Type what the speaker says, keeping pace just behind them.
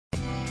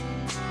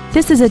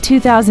This is a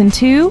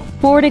 2002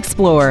 Ford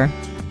Explorer.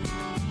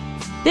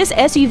 This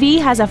SUV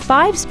has a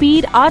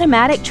 5-speed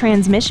automatic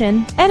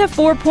transmission and a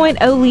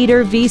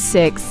 4.0-liter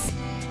V6.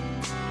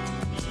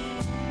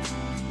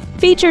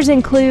 Features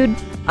include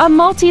a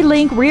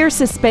multi-link rear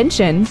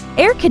suspension,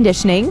 air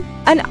conditioning,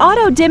 an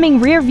auto-dimming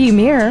rear-view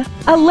mirror,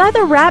 a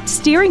leather-wrapped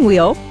steering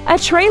wheel, a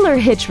trailer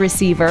hitch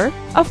receiver,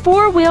 a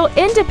 4-wheel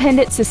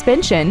independent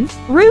suspension,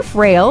 roof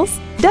rails,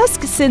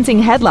 dusk-sensing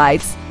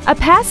headlights, a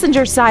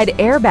passenger side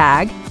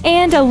airbag,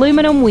 and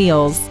aluminum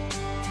wheels.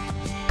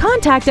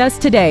 Contact us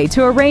today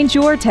to arrange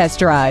your test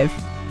drive.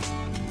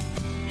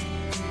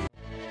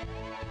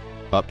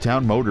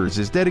 Uptown Motors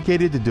is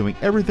dedicated to doing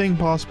everything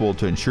possible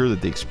to ensure that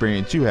the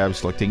experience you have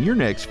selecting your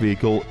next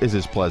vehicle is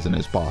as pleasant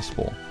as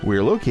possible. We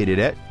are located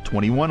at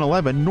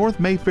 2111 North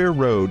Mayfair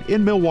Road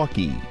in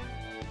Milwaukee.